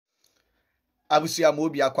Abusia mo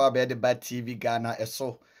bi akwa be de ba TV Ghana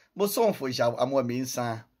eso. Mo so fo ja amo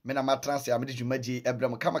minsa. Me na matranse amede dwumaji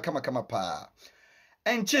ebrem kama pa.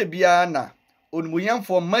 Enche bia na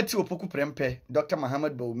onmuyamfo Mati Opoku Prempe Dr. Mahama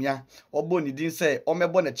Baumia obo ni din se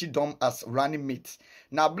omebo na chidom as running mate.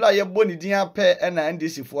 Na bla ye bo ni din ape na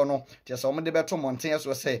NDC fo no te se omde beto monten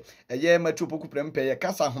so se eye Mati Opoku Prempe ye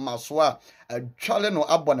kasa homaso a twale no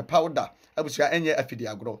abo ne powder abusia enye afidi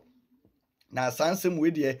agro. Na sansem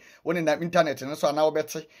we de woni na internet no so ana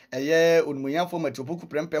obete eye onmuyamfo Mati Opoku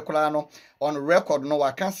Prempe kula no on record no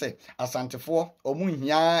waka se asantefo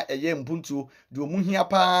omunhia eye mpuntu de omunhia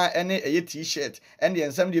pa ene eye t-shirt ene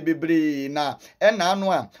ensam de bebre na ena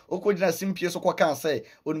anu a okogina simpie so kokan se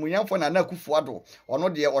onmuyamfo na na kufu ado ono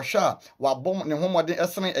de ohwa wa bom ne homode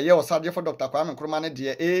esene eye osadefo Dr. Kwame Nkrumah ne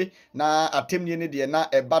de na atemnie ne de na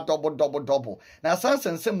eba double na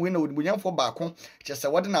sansensem we na onmuyamfo baako chese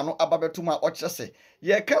wode na no ababetum a ochese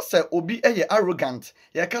ye kase obi eye arrogant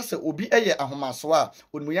ye kase obi eye ahomaso a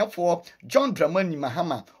onmuyamfo John Dramani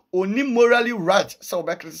Mahama oni morally right so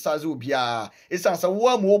be criticize obi a esan se wo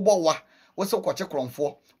am wo bowa wo se kwache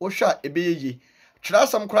kronfo wo hwa ebeye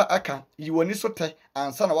Trasam kra aka yiwoni sote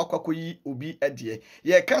ansa na wakwakoyi obi adie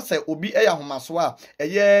ye ka se obi eya homaso a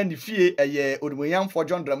eye ni fie eye odumuyamfo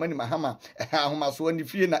John Dramani Mahama ahomaso ni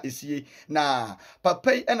fie na esie na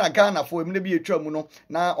papai ena Ghana fo emne bi etwa mu no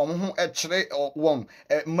na omho ekire won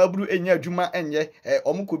mabru enya adwuma enye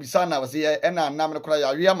omukobisa na wase ena nam ne kra ya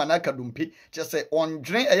wi amana kadumpe chese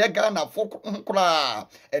ondwen eye Ghana fo kra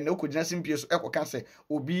ena okogina simpie so ekoka se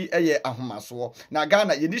obi eye ahomaso na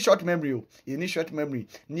Ghana ye ni short memory o ye ni short memory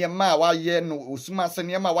niema wa ye no osuma se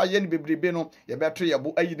niema wa ye ni bebrebe no ye beto ye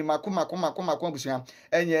bo ayi ni makoma busuya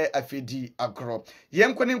enye afedi agro ye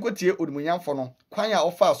nkone nkotie odumunyamfo no kwan a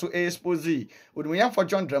ofa so expose odumunyamfo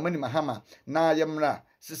John Dramani Mahama na yemra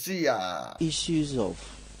sisi ya issues of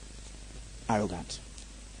arrogant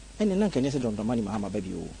and then can you say John Dramani Mahama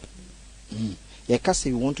baby o ye ka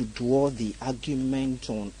say we want to draw the argument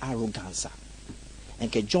on arrogance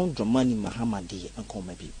and ke John Dramani Mahama dey and come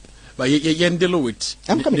maybe. But you deal with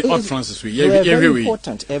the odd Francis. Very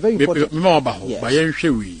important. Very important. Yes.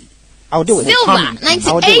 I'll do it. Silver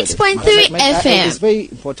 98.3 FM. It's very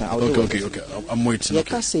important. Okay. I'm waiting. You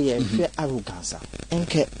can say arrogance. And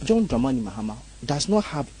John Dramani Mahama does not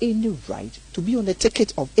have any right to be on the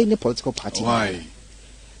ticket of any political party. Why?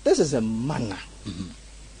 This is a manner.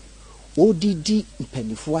 ODD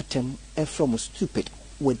Pennyfuatem from stupid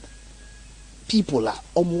with people are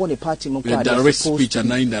one party direct speech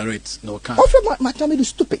and indirect no can. Matamidu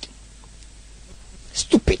stupid.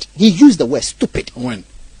 He used the word stupid. When?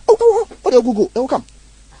 Oh, Google. They'll come.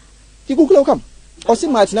 You Google will come. Or see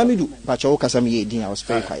Martinamidu. But your Casami, I was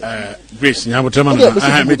very quiet. Grace,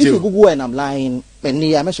 if you Google and I'm lying, and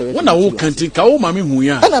near me, when I walk and think, oh, Mammy,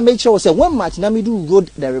 and I made sure say when Martinamidu wrote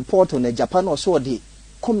the report on the Japan or so the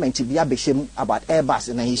comment to be about Airbus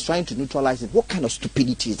and he's trying to neutralize it. What kind of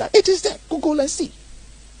stupidity is that? It is there. Google and see.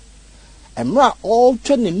 And all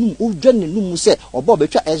training say or Bob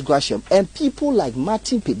S. Gresham and people like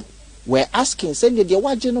Martin people were asking, saying that they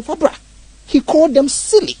were General Fabra. He called them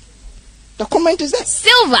silly. The comment is there.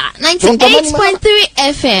 Silver 98.3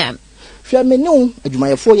 FM. Femino,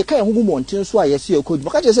 adwuma for ye kan hu monten so aye se code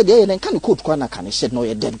because you said dey na kan code kwa na kan said no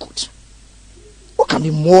you dead good. What can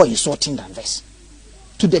be more insulting than this?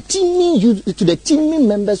 To the teaming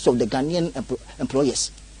members of the Ghanaian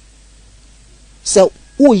employers. So,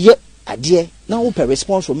 oh yeah, idea now per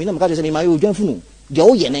response from me. No, because say my old gentleman, the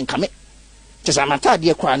old yen and come. Just a matter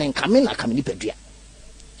dear crying and coming like coming pedria.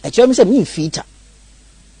 A German said mean feature.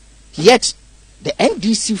 Yet the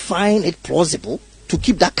NDC find it plausible to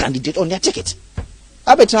keep that candidate on their ticket.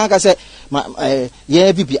 I bet I said,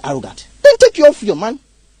 yeah, be arrogant. Then take you off your man.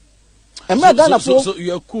 So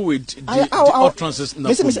you are cool with the utterances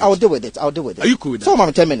now? I'll deal with it. Are you cool with that?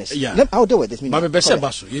 So, 10 minutes. Yeah. I'll deal with this.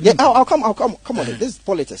 I'll come on. This is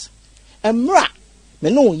politics. And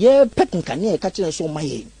me no, yeah, petting can you catch so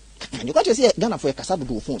my can you catch us Ghana for a cassava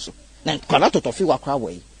do phone so? Then Kanato to feel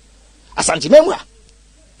way. Asanti Memra.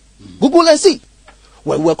 Google and see.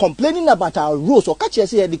 When we're complaining about our rules or catch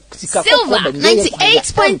us here the Silver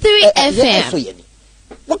 98.3 FM.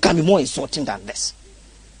 What can be more insulting than this?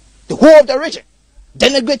 The whole of the region,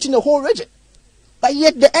 denigrating the whole region. But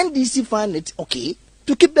yet the NDC find it okay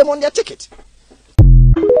to keep them on their ticket.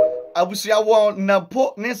 Abusia won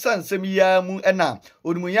NAPO Nissan Semia mu ena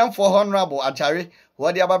Odumuyam for honorable Achare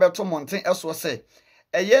what the ababeto monten eso say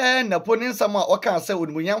eye NAPO Nissan a oka say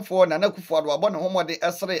Odumuyam for Nana Akufo-Addo abon homo de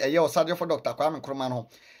esre eye osade for Dr. Kwame Nkrumah no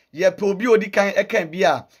ye pe obi odi kan ekan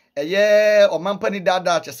bia eye omampani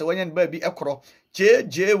dada chese wanyen ba bi ekoro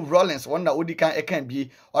JJ Rollins one na odi kan ekan bi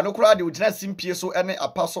ono kura de ogina simpie so ene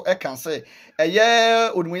apaso ekan say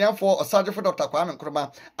eye onimuyamfo osajefo Dr. Kwame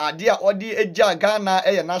Nkrumah ade a odi eja Ghana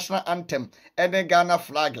eye national anthem ene Ghana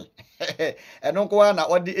flag eno ko na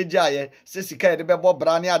odi eja ye sesika de bebo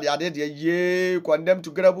bra ne ade de ye condemn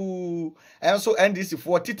to grabu enso NDC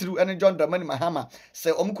for titru ene John Dramani Mahama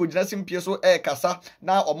say omko ogina simpie so kasa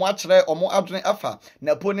na omo akere omo adwene afa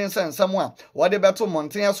na poni nsensam a wode beto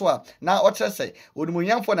monten so a na o kire say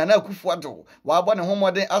onimuyamfo na akufo ado wa abo ne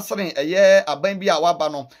homode asren eye aban bi a waba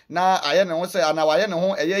no na aye ne ho say ana waye ne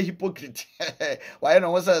ho eye hypocrite waye ne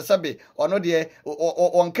ho say sabe ono de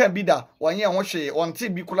onka bi da wonye ho hwe onte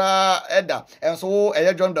bi kula eda enso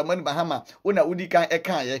eye John Dramani Mahama una udi kan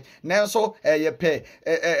ekan ye nanso eye pe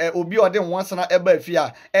obi ode nwonsana eba afi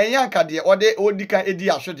a enya nka de odi kan edi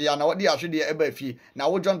ahwede ya na odi ahwede eba afi na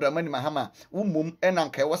wo John Dramani Mahama umum ena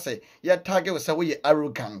nka wo say ye target wo say wo ye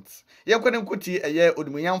arrogant ye kwene nkuti eye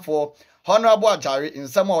odumuyamfo honorable Ajare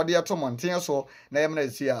insama ode yeto monten so na yemna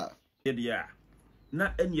esi a ye dia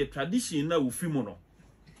na enye tradition na wo fi mu no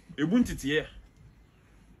ebuntitiye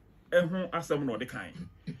ehun asem no de kan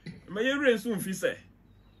me ye rensu mfi se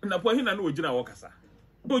na po hina na ogina wo kasa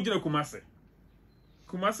ogina kumase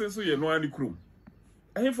so ye no ani krum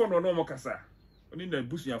ehifo no no mo kasa oni na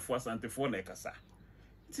busuafo asantefo na kasa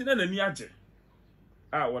ti na nani age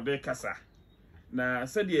a wo de kasa na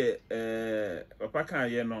sede papa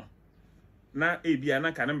kan ye no na ebia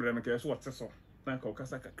na ka na mre no keso wote so na ka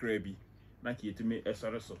okasa kakra bi na ka yetime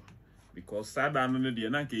esore so because sada no de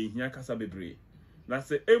na ka ehia kasa bebre na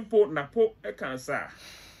se empo NAPO ekansa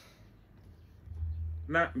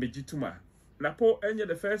na mejituma NAPO enye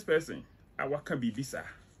the first person awaka bibisa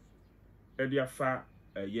ediafa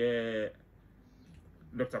ye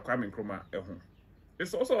Dr. Kwame Nkrumah ehun.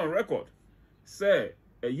 It's also on record say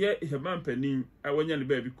ye heman penin awanya le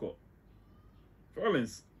baby ko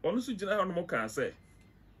Rollins onu su jina hanu mo kan say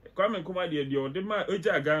Kwame Nkrumah de ode ma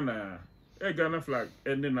oja Ghana flag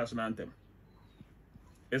and the national anthem.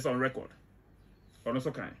 It's on record. Onu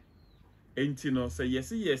so kan enti no say yes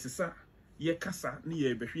sa ye kasa ni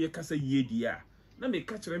ye behwe ye kasa ye dia na me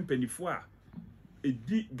ka kire mpanifo a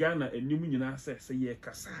edi Ghana enim nyina say ye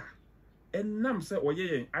kasa enam say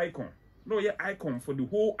oye yen icon no ye icon for the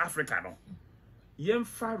whole Africa no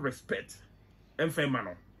yemfa respect emfa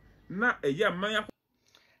no na eye man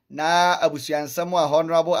na abusuansam a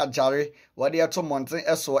honorable Ajare wode yeto monten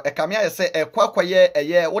eso ekame aye say ekwakoye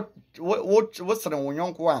eye wo sere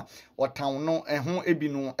wonyonko a wotan no eho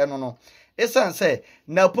ebinu eno no esan say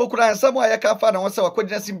na pokura ansam a yeka na wo say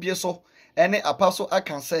wakodina simpie so ene apaso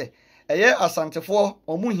akan say eye asantefo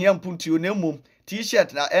omuhia mpuntuo na mum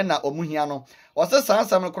t-shirt na ena omuhia no wose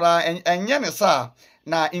sansam kura enye ne sa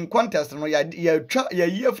na in contest no ya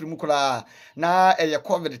yie from kura na eye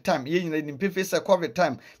covid time ye nyina NPP say covid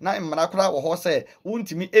time na mmara kura wo ho say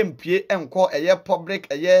wuntimi empie enko eye public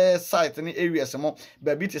eye site ni areas mo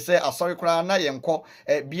ba bi te say asori kura na ye nko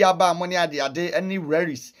bia ba mo ne ade any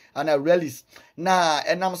rallies na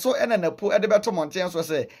enam so ena NAPO ede beto monten so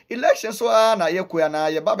say election so na ye koya na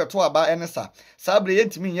ye ba beto aba enesa sabre ye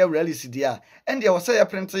ntimi ye rallies dia ende wo say ye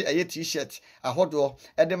print eye t-shirt ahodo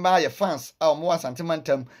ede ma ye fans a mo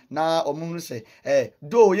wasantemantam na omu say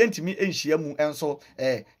do ye ntimi enhia mu enso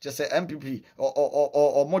just say NPP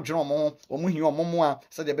o mo dwon mo hi o mo a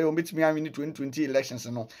say de be o metimi anwe ni 2020 elections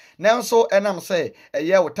no nanso enam say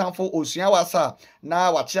eye wotamfo osua wasa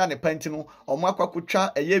na wachia ne panti no o mo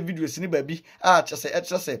akwakotwa eye videos ni babi a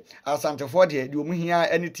chese asantefo de omu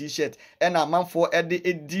hia any t-shirt ena amanfo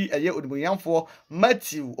edi eye odumuyamfo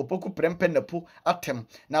Matthew opoku prempe NAPO atem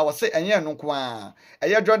na wo say enye no ko a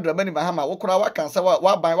eye John Dramani Mahama wo kora wakansa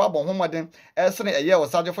wa ban wa bon homoden esene eye wo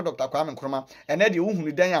sajefo Dr. Kwame Nkrumah ene de wo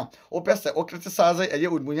hunu dan a wo pese wo criticize eye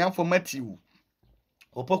odumuyamfo Matthew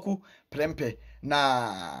opoku prempe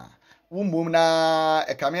na wo mom na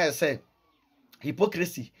ekame say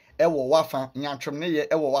hypocrisy ewo wafa nyantwem ne ye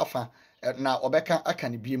ewo wafa na obeka aka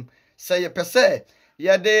ne biem say ye pese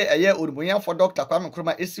ye de eye odumuyamfo Dr. Kwame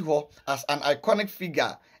Nkrumah esi ho as an iconic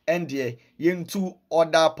figure and ye into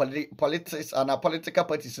other politics and political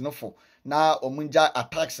parties no for na omunja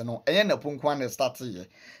attacks no eye NAPO nkwan start ye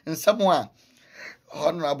nsemo a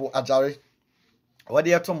honorable Ajare wode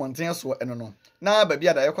yeto monten so eno no na ba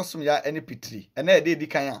bia da yekosom ya NPP ena ede di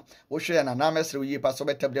kan a wo hwe na na mesre yi pa so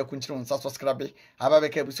betabia kunchiri unsa subscribe aba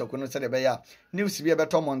beka bi so kono se de be ya news bia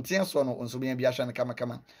beto monten so no onso bia hwe na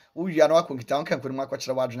kama wo wia na wakonkita won kan kwenu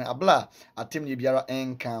akwakyere wadwene abla atem ne biara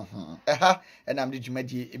enka ho ena amde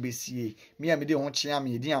dwumadi ebesie mi a mede ho kyea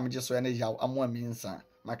me di amje so ena yaw amo aminsa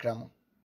makramo